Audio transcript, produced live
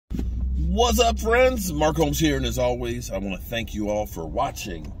What's up, friends? Mark Holmes here, and as always, I want to thank you all for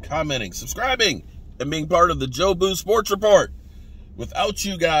watching, commenting, subscribing, and being part of the Joe Boo Sports Report. Without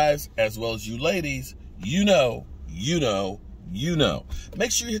you guys, as well as you ladies, you know.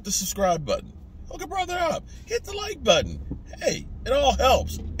 Make sure you hit the subscribe button. Hook a brother up. Hit the like button. Hey, it all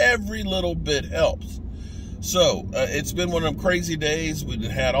helps. Every little bit helps. So, it's been one of them crazy days. We've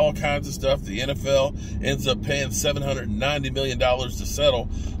had all kinds of stuff. The NFL ends up paying $790 million to settle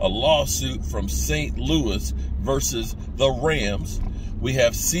a lawsuit from St. Louis versus the Rams. We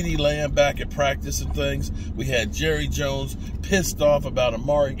have CeeDee Lamb back at practice and things. We had Jerry Jones pissed off about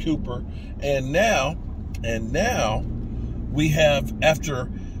Amari Cooper. And now we have, after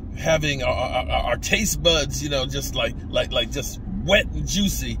having our taste buds, just like just wet and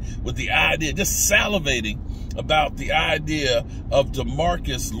juicy with the idea, just salivating about the idea of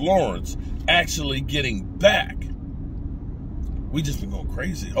DeMarcus Lawrence actually getting back. We just been going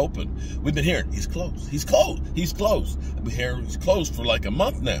crazy, hoping. We've been hearing he's close. We've been hearing he's close for like a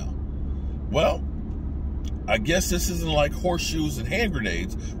month now. Well, I guess this isn't like horseshoes and hand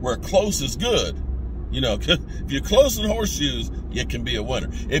grenades where close is good. If you're close with horseshoes, you can be a winner.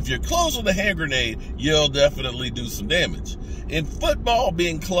 If you're close with a hand grenade, you'll definitely do some damage. In football,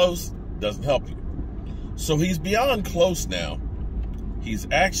 being close doesn't help you. So he's beyond close now. He's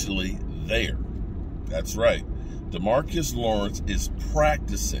actually there. That's right. DeMarcus Lawrence is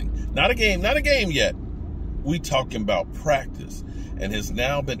practicing. Not a game yet. We talking about practice. And has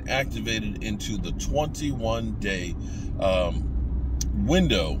now been activated into the 21-day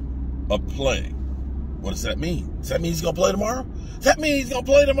window of playing. What does that mean? Does that mean he's going to play tomorrow? Does that mean he's going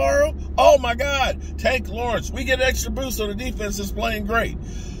to play tomorrow? Oh, my God. Tank Lawrence. We get an extra boost so the defense is playing great.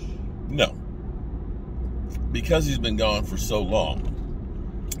 No. Because he's been gone for so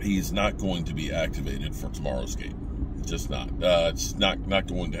long, he's not going to be activated for tomorrow's game. Just not. It's not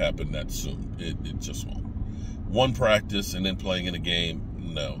going to happen that soon. It just won't. One practice and then playing in a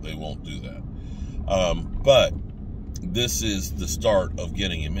game, no, they won't do that. But this is the start of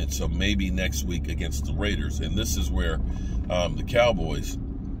getting him in. So maybe next week against the Raiders. And this is where the Cowboys,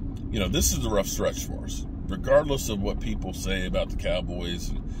 this is the rough stretch for us. Regardless of what people say about the Cowboys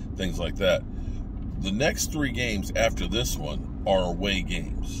and things like that, the next 3 games after this one are away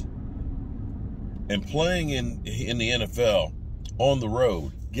games. And playing in the NFL on the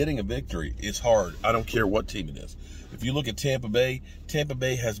road, getting a victory is hard. I don't care what team it is. If you look at Tampa Bay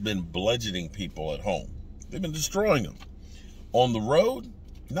has been bludgeoning people at home. They've been destroying them. On the road,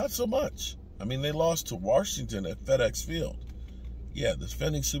 not so much. I mean, they lost to Washington at FedEx Field. Yeah, the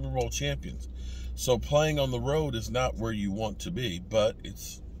defending Super Bowl champions. So playing on the road is not where you want to be, but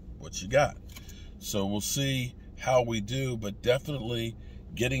it's what you got. So we'll see how we do, but definitely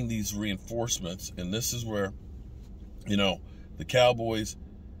getting these reinforcements. And this is where, the Cowboys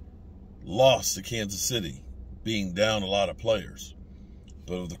lost to Kansas City, being down a lot of players.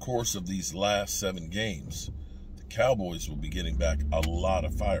 But over the course of these last 7 games, the Cowboys will be getting back a lot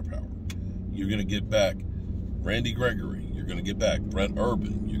of firepower. You're going to get back Randy Gregory. You're going to get back Brent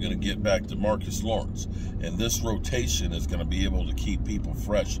Urban. You're going to get back DeMarcus Lawrence. And this rotation is going to be able to keep people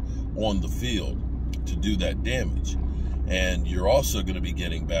fresh on the field to do that damage. And you're also going to be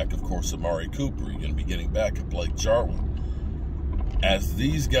getting back, of course, Amari Cooper. You're going to be getting back a Blake Jarwin. As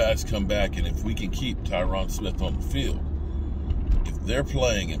these guys come back, and if we can keep Tyron Smith on the field, if they're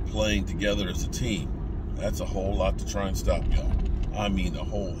playing and playing together as a team, that's a whole lot to try and stop y'all. I mean, a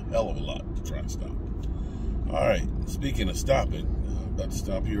whole hell of a lot to try and stop. All right, speaking of stopping, I'm about to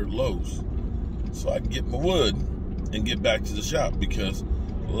stop here at Lowe's so I can get my wood and get back to the shop, because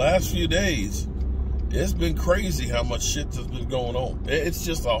the last few days, it's been crazy how much shit has been going on. It's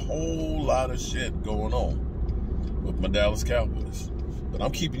just a whole lot of shit going on with my Dallas Cowboys. But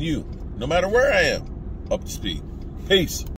I'm keeping you, no matter where I am, up to speed. Peace.